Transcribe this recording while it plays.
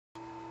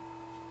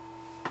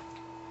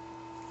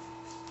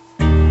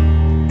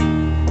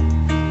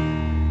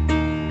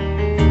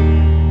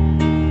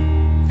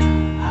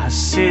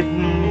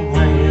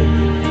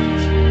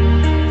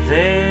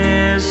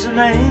an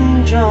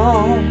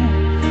angel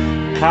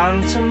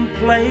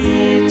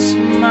contemplates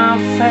my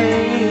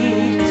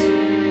fate.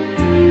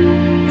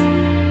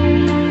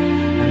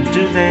 And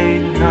do they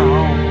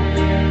know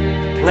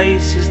the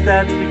places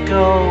that we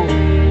go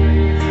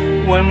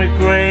when we're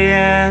grey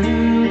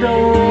and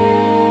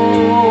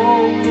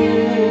old?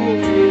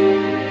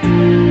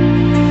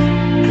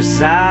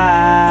 'Cause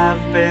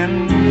I've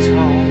been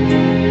told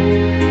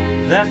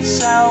that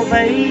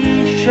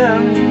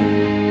salvation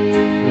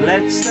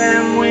lets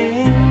them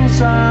wings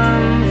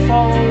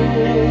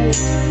unfold.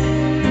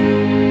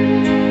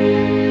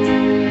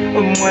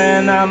 And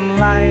when I'm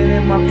lying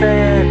in my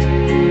bed,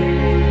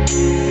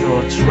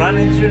 thoughts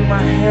running through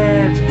my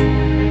head,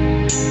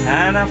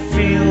 and I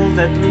feel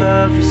that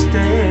love is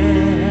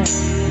dead,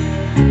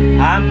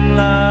 I'm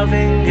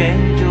loving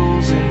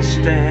angels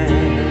instead.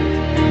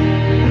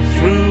 And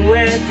through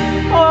it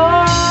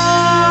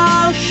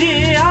all, she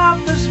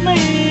offers me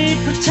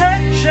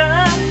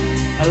protection,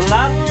 a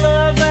lot of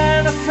love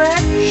and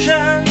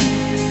affection,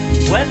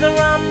 whether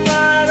I'm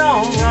right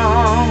or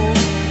wrong.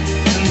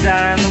 And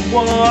down the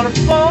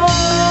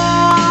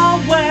waterfall,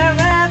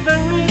 wherever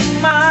it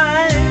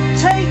might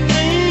take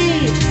me,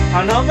 I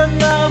know that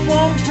love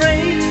won't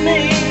break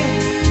me.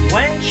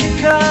 When she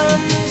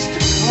comes to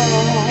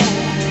call,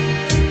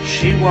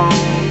 she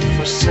won't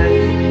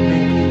forsake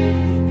me.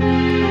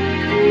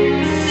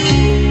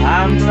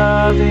 I'm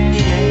loving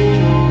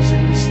angels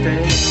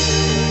instead.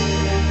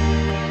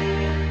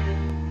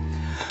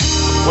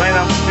 When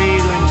I'm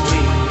feeling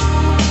weak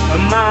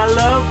and my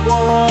love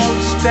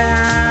walks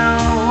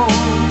down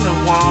the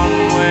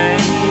one-way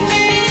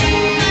street,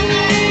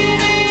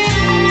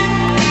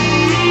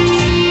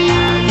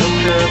 I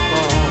look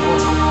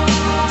above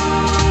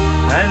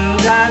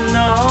and I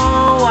know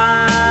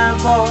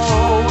I've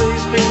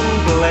always been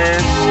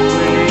blessed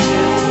with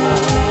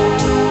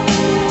love.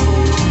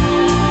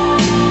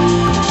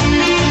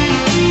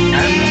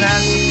 And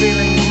as the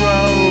feeling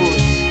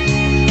grows,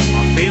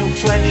 I feel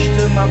flesh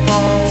to my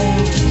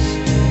bones.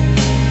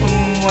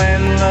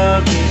 When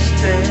love is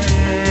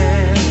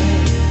dead,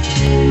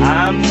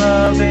 I'm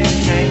loving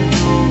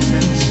angels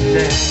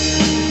instead.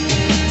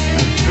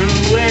 And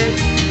through it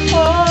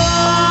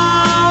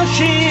all,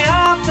 she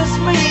offers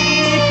me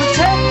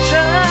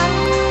protection,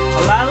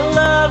 a lot of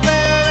love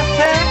and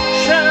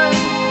affection,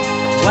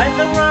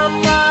 whether I'm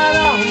right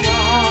or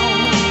wrong.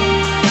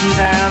 And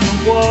down the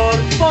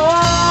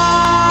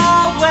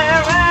waterfall,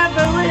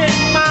 wherever it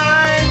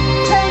might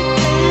take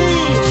me,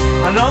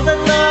 I know that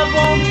love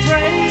won't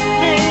break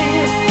me.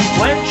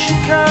 When she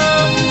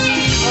comes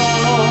to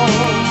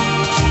call,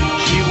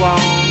 she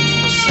won't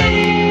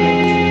forsake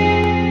me.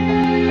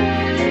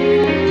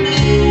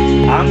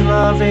 I'm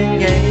loving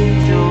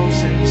angels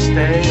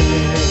instead.